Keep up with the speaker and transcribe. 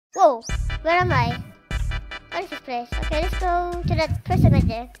Whoa, where am I? What is this place? Okay, let's go to that person right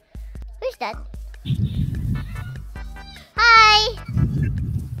there. Who is that? Hi!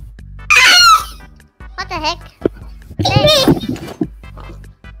 What the heck? Thanks.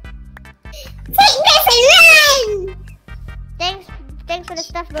 Take this and run! Thanks for the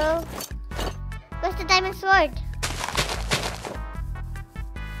stuff, bro. Where's the diamond sword?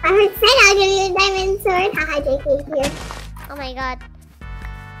 I said I'll give you a diamond sword. Haha, JK here. Oh my god.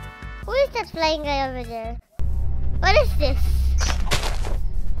 Who is that flying guy over there? What is this?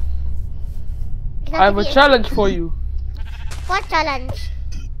 I have a challenge for you. What challenge?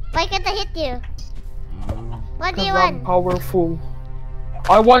 Why can't I hit you? What do you I'm want? powerful.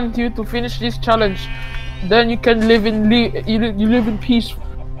 I want you to finish this challenge. Then you can live in you live in peace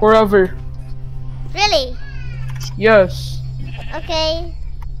forever. Really? Yes. Okay.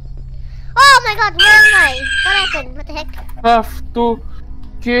 Oh my god, where am I? What happened? What the heck? Have to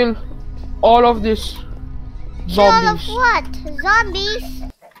kill all of these Kill all of zombies. what? Zombies?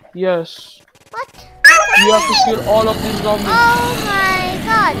 Yes. What? You have to kill all of these zombies. Oh my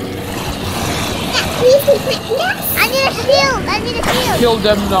god. I need a shield. I need a shield. Kill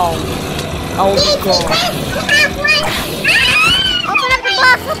them now. I will be gone. Open up the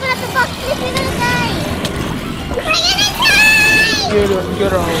box. Open up the box. Please, we're gonna die.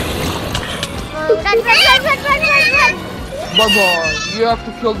 Get out. Run. Bye bye. You have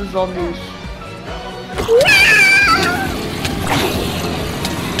to kill the zombies.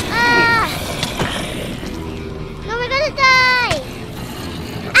 Ah! No, we're gonna die!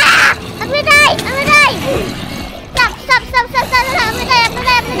 Ah! I'm gonna die! Stop! I'm gonna die! I'm gonna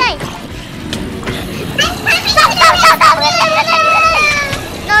die! Stop! I'm gonna die!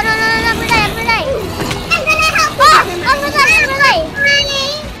 No, I'm gonna die! I'm gonna help you. Oh! I'm gonna die!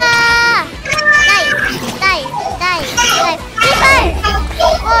 Ah! Die! Creeper!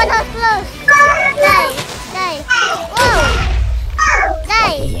 Oh, that was close! Die! Whoa!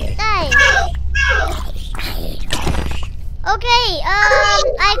 Die! Okay,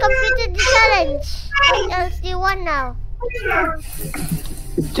 I completed the challenge. What else do you want now?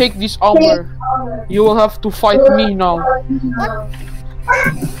 Take this armor. You will have to fight me now. What?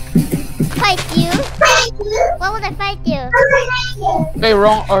 Fight you? Why would I fight you? Hey,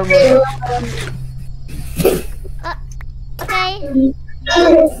 wrong armor. Okay.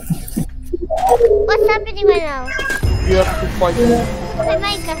 What's happening right now? You have to fight me. My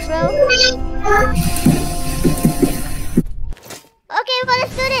Minecraft, bro. Okay, well,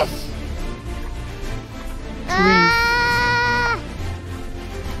 let's do this.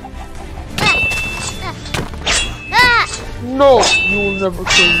 No, you will never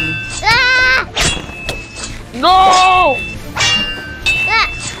kill me. No!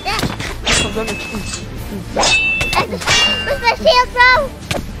 Where's my shield, bro?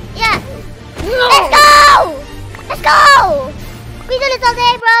 Yeah. No! Let's go! We do this all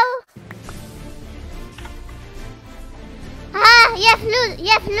day, bro. Yes,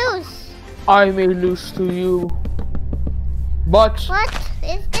 lose. I may lose to you, but What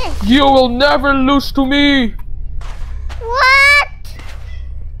is this? you will never lose to me. What?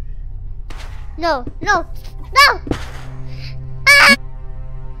 No. Ah!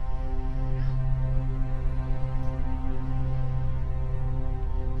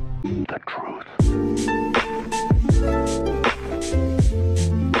 The truth.